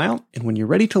free trial. And when you're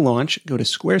ready to launch, go to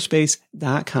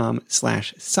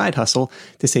squarespace.com/sidehustle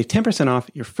to save 10%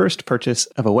 off your first purchase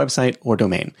of a website or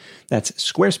domain. That's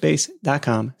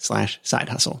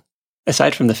squarespace.com/sidehustle.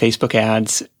 Aside from the Facebook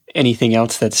ads, anything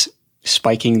else that's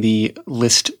spiking the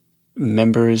list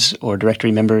members or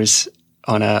directory members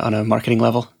on a marketing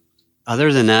level?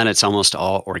 Other than that, it's almost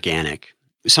all organic.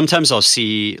 Sometimes I'll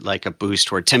see like a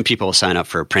boost where 10 people sign up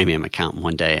for a premium account in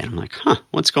one day. And I'm like,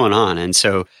 what's going on? And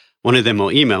so one of them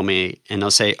will email me and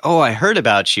they'll say, I heard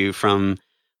about you from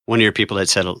one of your people that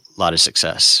said a lot of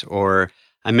success. Or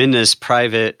I'm in this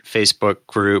private Facebook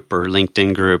group or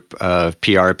LinkedIn group of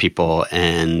PR people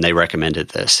and they recommended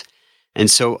this.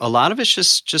 And so a lot of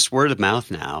it's just word of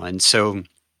mouth now. And so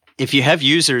if you have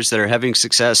users that are having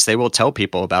success, they will tell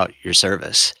people about your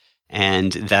service.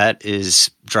 And that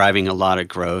is driving a lot of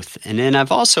growth. And then I've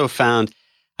also found,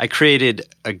 I created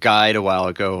a guide a while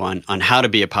ago on how to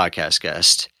be a podcast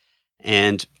guest.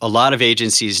 And a lot of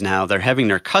agencies now, they're having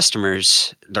their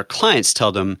customers, their clients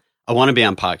tell them, I want to be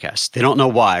on podcasts. They don't know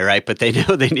why, right? But they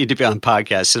know they need to be on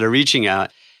podcasts. So they're reaching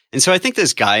out. And so I think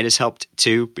this guide has helped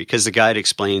too, because the guide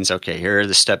explains, okay, here are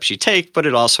the steps you take. But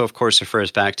it also, of course,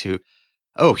 refers back to,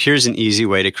 here's an easy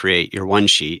way to create your one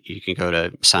sheet. You can go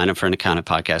to sign up for an account at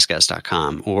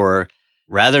podcastguest.com. Or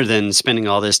rather than spending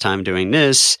all this time doing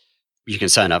this, you can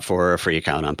sign up for a free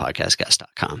account on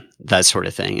podcastguest.com, that sort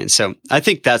of thing. And so I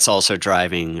think that's also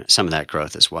driving some of that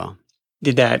growth as well.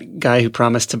 Did that guy who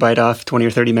promised to bite off 20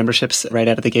 or 30 memberships right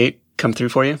out of the gate come through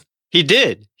for you? He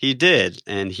did.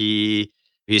 And he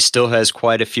still has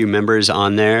quite a few members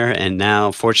on there. And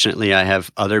now, fortunately, I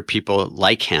have other people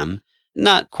like him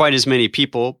not quite as many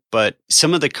people, but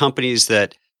some of the companies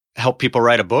that help people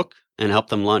write a book and help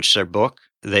them launch their book,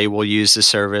 they will use the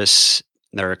service.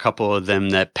 There are a couple of them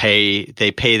that pay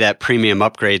that premium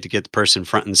upgrade to get the person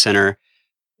front and center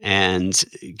and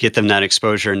get them that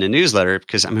exposure in the newsletter.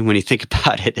 Because, when you think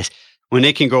about it, when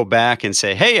they can go back and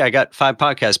say, hey, I got 5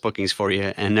 podcast bookings for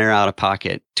you, and they're out of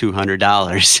pocket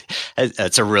 $200,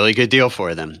 that's a really good deal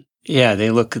for them. Yeah,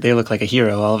 they look like a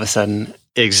hero all of a sudden.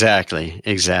 Exactly.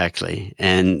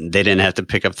 And they didn't have to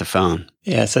pick up the phone.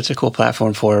 Yeah, such a cool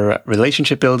platform for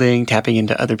relationship building, tapping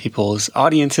into other people's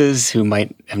audiences who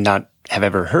might not have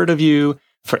ever heard of you,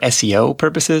 for SEO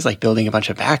purposes, like building a bunch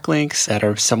of backlinks that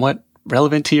are somewhat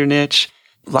relevant to your niche.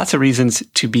 Lots of reasons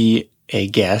to be a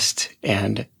guest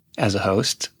and as a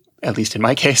host, at least in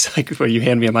my case, like where you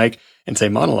hand me a mic and say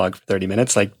monologue for 30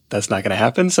 minutes, like that's not going to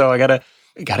happen. So I gotta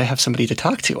have somebody to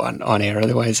talk to on air.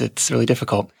 Otherwise it's really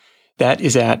difficult. That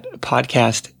is at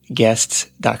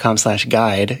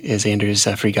podcastguests.com/guide is Andrew's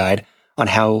free guide on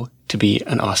how to be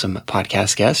an awesome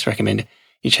podcast guest. Recommend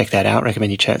you check that out.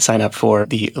 Recommend you sign up for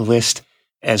the list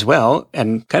as well.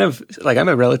 And kind of like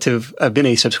I've been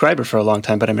a subscriber for a long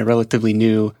time, but I'm a relatively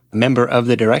new member of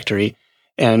the directory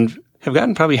and have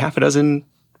gotten probably half a dozen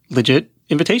legit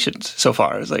invitations so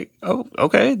far. It's like, oh,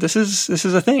 okay, this is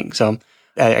a thing. So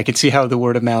I can see how the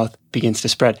word of mouth begins to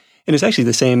spread. And it's actually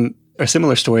the same or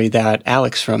similar story that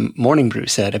Alex from Morning Brew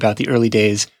said about the early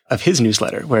days of his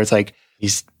newsletter, where it's like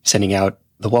he's sending out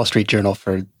the Wall Street Journal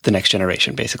for the next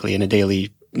generation, basically in a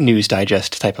daily news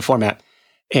digest type of format.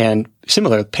 And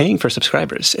similar, paying for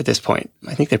subscribers at this point.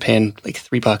 I think they're paying like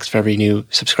 $3 for every new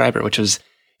subscriber, which was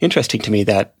interesting to me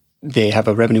that they have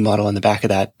a revenue model on the back of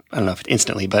that. I don't know if it's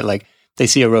instantly, but like they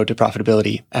see a road to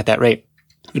profitability at that rate.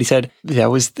 But he said that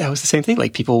was the same thing.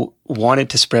 Like people wanted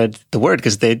to spread the word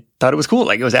because they thought it was cool.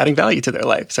 Like it was adding value to their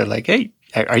life. So like, hey,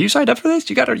 are you signed up for this?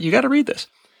 You gotta read this.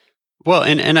 Well,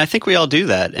 and I think we all do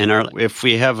that. And if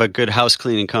we have a good house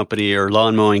cleaning company or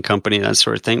lawn mowing company, that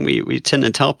sort of thing, we tend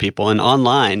to tell people. And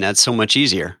online, that's so much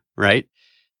easier, right?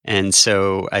 And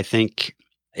so I think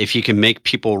if you can make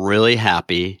people really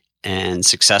happy and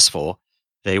successful,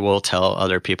 they will tell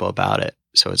other people about it.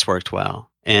 So it's worked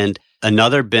well. And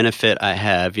another benefit I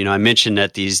have, I mentioned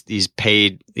that these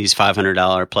paid, these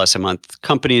 $500 plus a month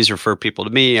companies refer people to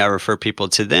me. I refer people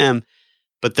to them.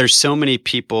 But there's so many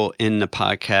people in the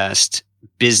podcast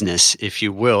business, if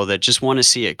you will, that just want to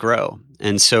see it grow.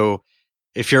 And so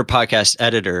if you're a podcast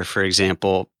editor, for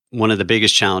example, one of the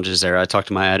biggest challenges there, I talked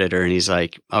to my editor and he's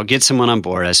like, I'll get someone on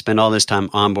board. I spend all this time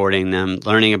onboarding them,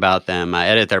 learning about them. I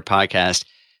edit their podcast.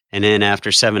 And then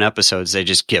after 7 episodes, they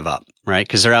just give up, right?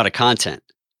 Because they're out of content.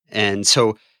 And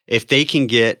so if they can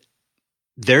get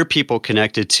their people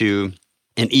connected to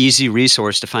an easy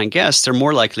resource to find guests, they're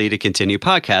more likely to continue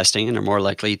podcasting and they're more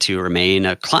likely to remain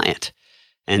a client.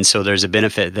 And so there's a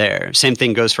benefit there. Same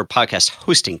thing goes for podcast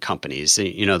hosting companies,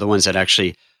 the ones that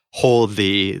actually hold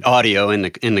the audio in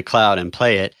the cloud and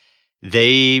play it.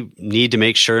 They need to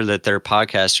make sure that their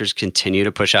podcasters continue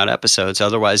to push out episodes.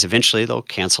 Otherwise, eventually they'll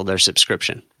cancel their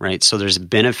subscription, right? So there's a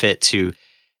benefit to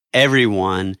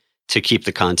everyone to keep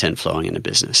the content flowing in the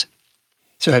business.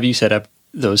 So have you set up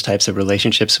those types of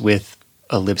relationships with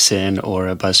a Libsyn or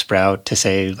a Buzzsprout to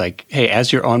say like, hey,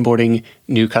 as you're onboarding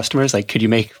new customers, like could you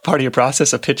make part of your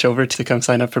process a pitch over to come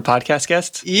sign up for podcast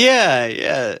guests?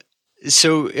 Yeah.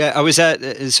 So I was at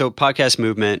Podcast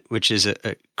Movement, which is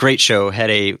a great show,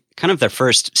 had a kind of their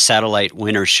first satellite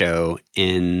winter show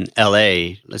in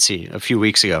LA, a few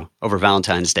weeks ago over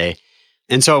Valentine's Day.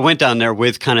 And so I went down there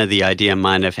with kind of the idea in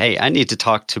mind of, hey, I need to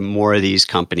talk to more of these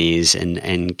companies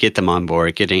and get them on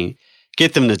board, get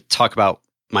them to talk about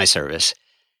my service.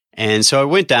 And so I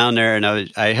went down there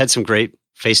and I had some great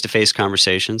face-to-face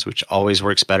conversations, which always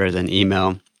works better than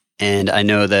email. And I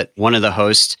know that one of the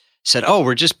hosts said, oh,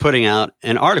 we're just putting out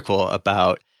an article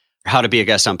about how to be a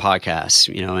guest on podcasts,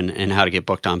 and how to get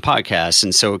booked on podcasts.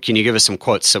 And so can you give us some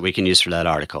quotes that we can use for that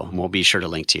article? And we'll be sure to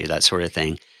link to you, that sort of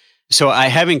thing. So I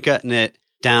haven't gotten it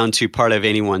down to part of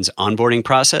anyone's onboarding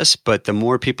process, but the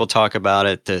more people talk about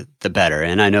it, the better.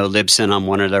 And I know Libsyn on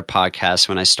one of their podcasts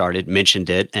when I started mentioned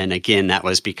it. And again, that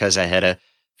was because I had a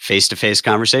face-to-face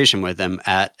conversation with them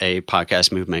at a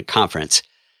Podcast Movement conference.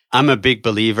 I'm a big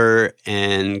believer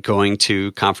in going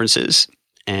to conferences,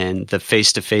 and the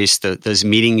face-to-face, those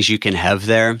meetings you can have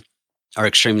there are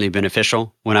extremely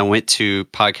beneficial. When I went to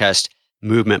Podcast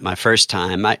Movement my first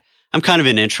time, I'm kind of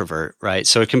an introvert, right?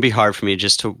 So it can be hard for me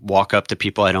just to walk up to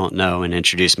people I don't know and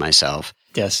introduce myself.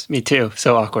 Yes, me too.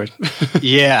 So awkward.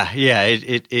 Yeah,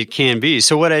 it can be.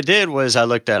 So what I did was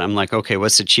I'm like, okay,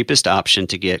 what's the cheapest option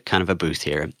to get kind of a booth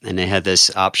here? And they had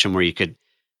this option where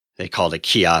they called a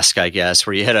kiosk, I guess,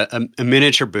 where you had a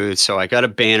miniature booth. So I got a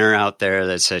banner out there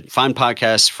that said, find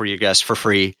podcasts for your guests for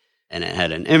free. And it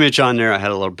had an image on there. I had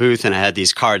a little booth and I had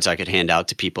these cards I could hand out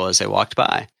to people as they walked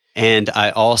by. And I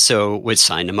also would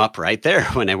sign them up right there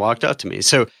when they walked up to me.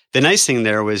 So the nice thing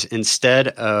there was instead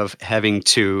of having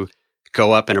to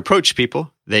go up and approach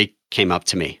people, they came up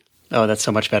to me. Oh, that's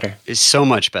so much better. It's so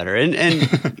much better.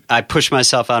 And I pushed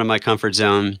myself out of my comfort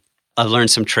zone. I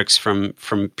learned some tricks from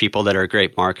people that are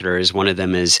great marketers. One of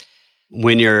them is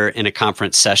when you're in a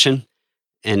conference session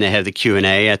and they have the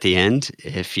Q&A at the end,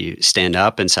 if you stand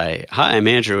up and say, hi, I'm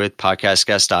Andrew with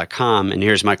podcastguest.com, and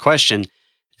here's my question,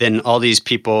 then all these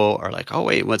people are like, oh,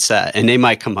 wait, what's that? And they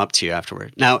might come up to you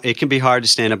afterward. Now, it can be hard to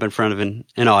stand up in front of an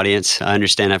audience. I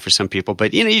understand that for some people,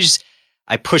 but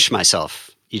I push myself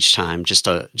each time just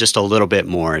a little bit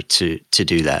more to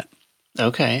do that.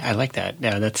 Okay, I like that.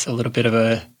 Yeah, that's a little bit of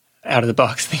a out of the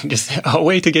box thing, just a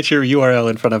way to get your URL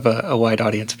in front of a wide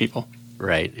audience of people.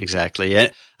 Right,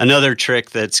 exactly. Another trick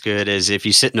that's good is if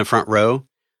you sit in the front row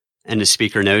and the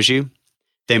speaker knows you,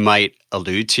 they might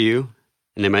allude to you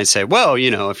and they might say, well,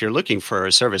 if you're looking for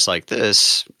a service like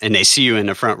this and they see you in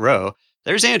the front row,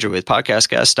 there's Andrew with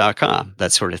podcastguest.com,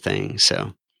 that sort of thing.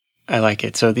 So I like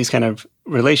it. So these kind of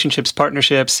relationships,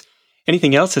 partnerships,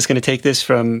 anything else that's going to take this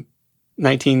from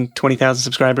 20,000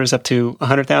 subscribers up to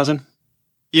 100,000?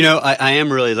 I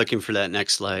am really looking for that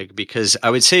next leg because I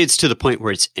would say it's to the point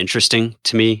where it's interesting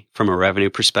to me from a revenue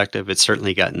perspective. It's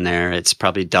certainly gotten there. It's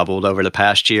probably doubled over the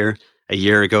past year. A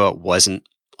year ago, it wasn't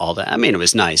all that. I mean, it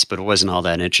was nice, but it wasn't all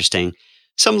that interesting.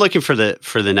 So I'm looking for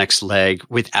the next leg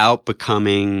without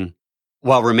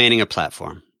while remaining a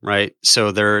platform, right?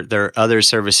 So there are other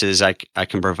services I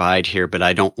can provide here, but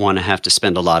I don't want to have to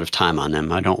spend a lot of time on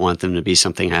them. I don't want them to be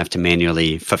something I have to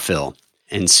manually fulfill.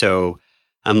 And so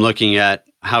I'm looking at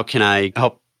how can I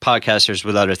help podcasters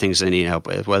with other things they need help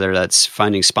with, whether that's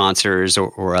finding sponsors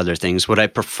or other things. What I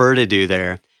prefer to do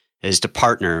there is to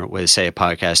partner with, say, a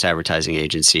podcast advertising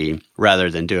agency rather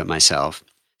than do it myself.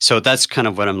 So that's kind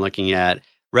of what I'm looking at.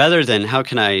 Rather than how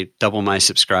can I double my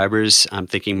subscribers, I'm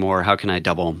thinking more, how can I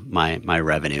double my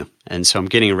revenue? And so I'm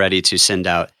getting ready to send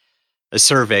out a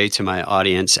survey to my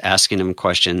audience, asking them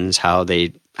questions, how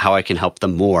I can help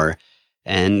them more.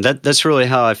 And that's really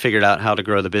how I figured out how to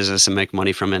grow the business and make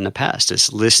money from it in the past,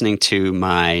 is listening to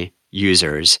my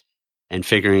users and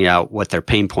figuring out what their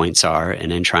pain points are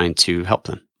and then trying to help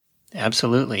them.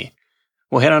 Absolutely.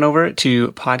 Well, head on over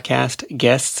to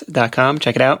podcastguests.com.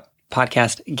 Check it out.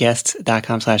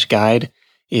 Podcastguests.com/guide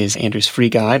is Andrew's free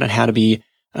guide on how to be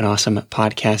an awesome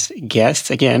podcast guest.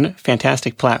 Again,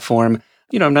 fantastic platform.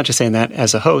 I'm not just saying that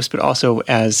as a host, but also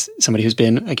as somebody who's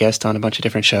been a guest on a bunch of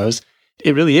different shows.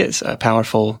 It really is a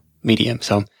powerful medium.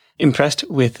 So impressed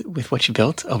with what you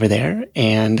built over there,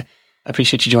 and I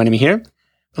appreciate you joining me here.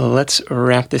 Let's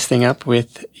wrap this thing up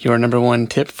with your number one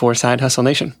tip for Side Hustle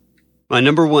Nation. My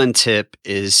number one tip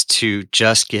is to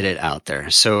just get it out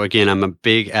there. So again, I'm a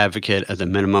big advocate of the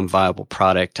minimum viable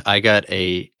product. I got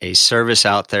a service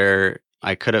out there.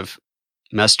 I could have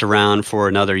messed around for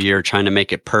another year trying to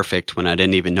make it perfect when I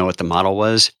didn't even know what the model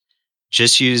was.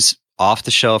 Just use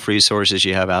off-the-shelf resources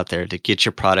you have out there to get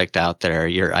your product out there,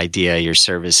 your idea, your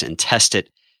service, and test it,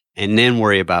 and then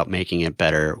worry about making it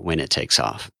better when it takes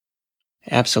off.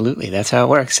 Absolutely. That's how it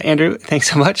works. Andrew, thanks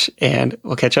so much, and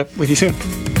we'll catch up with you soon.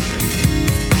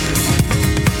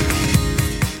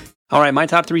 All right, my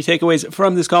top 3 takeaways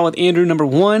from this call with Andrew. Number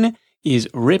 1 is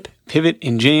Rip, Pivot,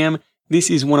 and Jam.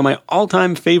 This is one of my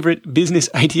all-time favorite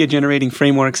business idea-generating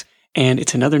frameworks, and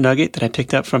it's another nugget that I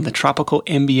picked up from the Tropical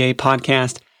MBA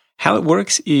podcast. How it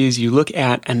works is you look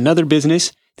at another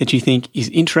business that you think is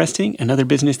interesting, another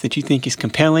business that you think is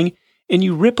compelling, and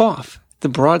you rip off the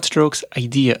broad strokes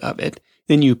idea of it.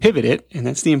 Then you pivot it, and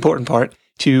that's the important part,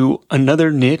 to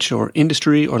another niche or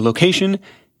industry or location,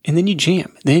 and then you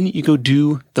jam. Then you go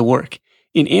do the work.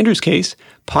 In Andrew's case,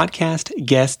 podcast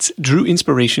guests drew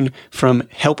inspiration from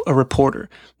Help a Reporter,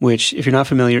 which, if you're not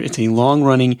familiar, it's a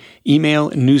long-running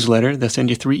email newsletter. They'll send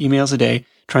you 3 emails a day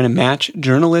trying to match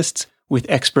journalists with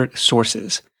expert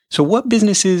sources. So what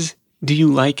businesses do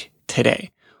you like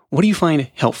today? What do you find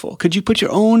helpful? Could you put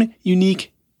your own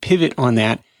unique pivot on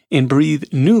that and breathe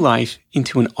new life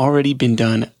into an already been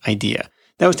done idea?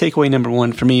 That was takeaway number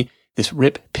 1 for me, this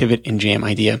rip, pivot, and jam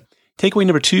idea. Takeaway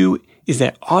number 2 is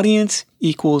that audience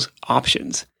equals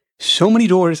options. So many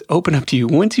doors open up to you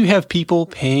once you have people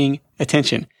paying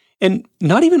attention, and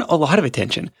not even a lot of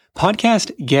attention.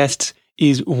 Podcast guests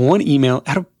is one email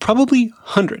out of probably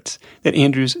hundreds that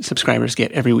Andrew's subscribers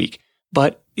get every week.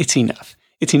 But it's enough.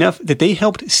 It's enough that they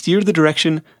helped steer the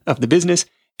direction of the business.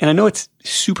 And I know it's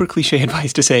super cliche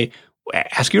advice to say,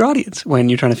 ask your audience when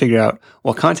you're trying to figure out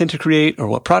what content to create or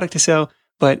what product to sell.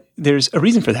 But there's a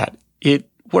reason for that. It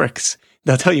works.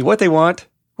 They'll tell you what they want,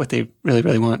 what they really,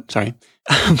 really want. Sorry.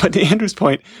 But to Andrew's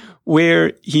point,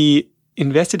 where he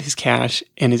invested his cash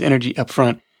and his energy up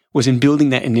front was in building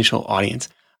that initial audience.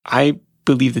 I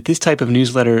believe that this type of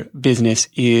newsletter business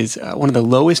is one of the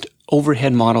lowest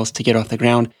overhead models to get off the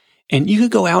ground. And you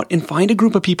could go out and find a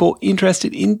group of people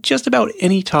interested in just about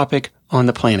any topic on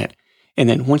the planet. And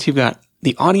then once you've got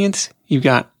the audience, you've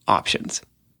got options.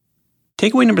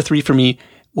 Takeaway number 3 for me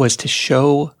was to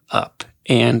show up.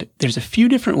 And there's a few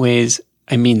different ways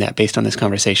I mean that based on this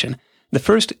conversation. The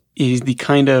first is the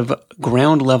kind of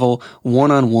ground level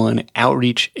one-on-one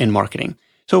outreach and marketing.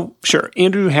 So sure,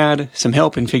 Andrew had some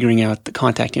help in figuring out the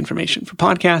contact information for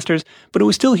podcasters, but it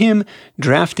was still him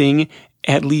drafting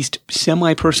at least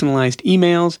semi-personalized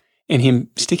emails and him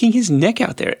sticking his neck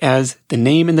out there as the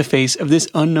name and the face of this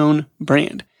unknown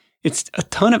brand. It's a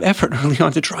ton of effort early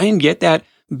on to try and get that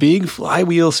big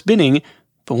flywheel spinning,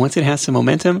 but once it has some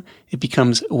momentum, it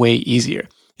becomes way easier.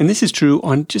 And this is true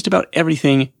on just about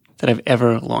everything that I've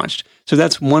ever launched. So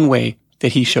that's one way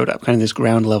that he showed up, kind of this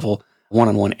ground level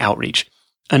one-on-one outreach.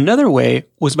 Another way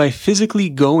was by physically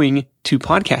going to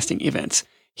podcasting events.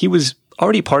 He was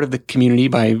already part of the community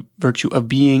by virtue of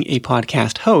being a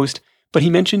podcast host, but he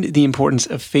mentioned the importance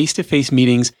of face-to-face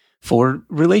meetings for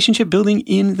relationship building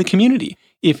in the community.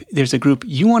 If there's a group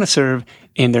you want to serve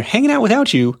and they're hanging out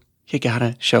without you, you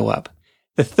gotta show up.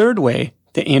 The third way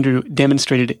that Andrew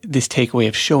demonstrated this takeaway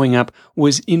of showing up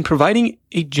was in providing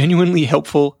a genuinely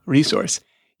helpful resource.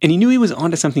 And he knew he was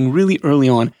onto something really early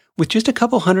on with just a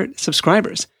couple hundred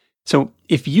subscribers. So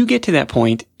if you get to that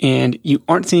point and you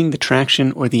aren't seeing the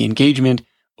traction or the engagement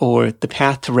or the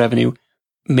path to revenue,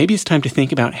 maybe it's time to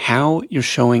think about how you're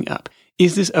showing up.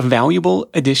 Is this a valuable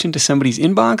addition to somebody's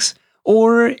inbox,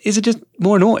 or is it just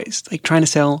more noise, like trying to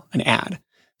sell an ad?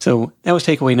 So that was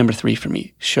takeaway number 3 for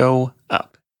me, show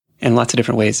up. And lots of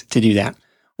different ways to do that.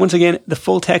 Once again, the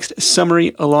full text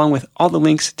summary along with all the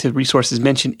links to resources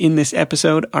mentioned in this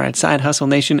episode are at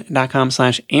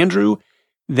sidehustlenation.com/Andrew.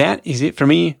 That is it for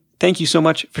me. Thank you so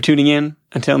much for tuning in.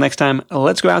 Until next time,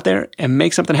 let's go out there and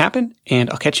make something happen.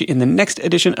 And I'll catch you in the next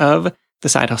edition of The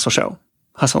Side Hustle Show.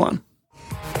 Hustle on.